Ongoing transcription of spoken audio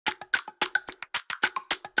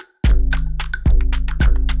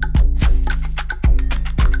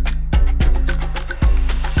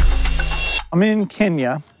I'm in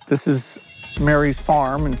Kenya. This is Mary's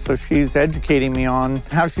farm, and so she's educating me on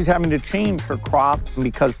how she's having to change her crops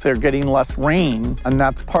because they're getting less rain, and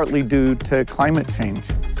that's partly due to climate change.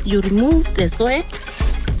 You remove the soil.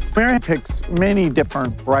 Mary picks many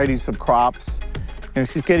different varieties of crops. You know,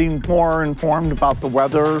 she's getting more informed about the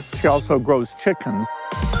weather. She also grows chickens.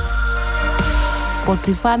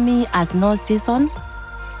 Poultry farming has no season.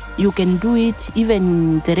 You can do it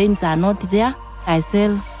even the rains are not there. I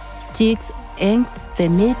sell chicks, eggs, the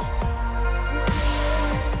meat.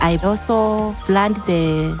 I also plant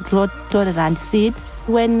the drought-tolerant seeds.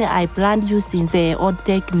 When I plant using the old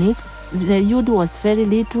techniques, the yield was very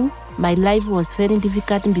little. My life was very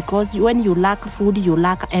difficult because when you lack food, you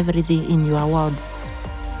lack everything in your world.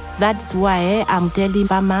 That's why I'm telling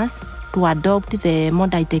farmers to adopt the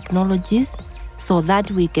modern technologies so that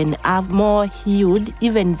we can have more yield,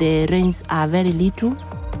 even the rains are very little.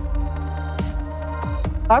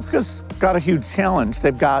 Africa's got a huge challenge.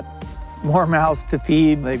 They've got more mouths to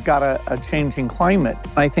feed. They've got a changing climate.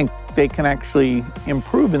 I think they can actually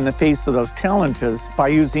improve in the face of those challenges by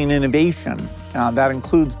using innovation. That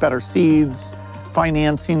includes better seeds,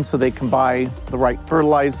 financing so they can buy the right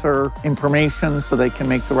fertilizer, information so they can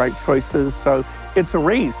make the right choices. So it's a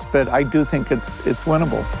race, but I do think it's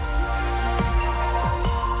winnable.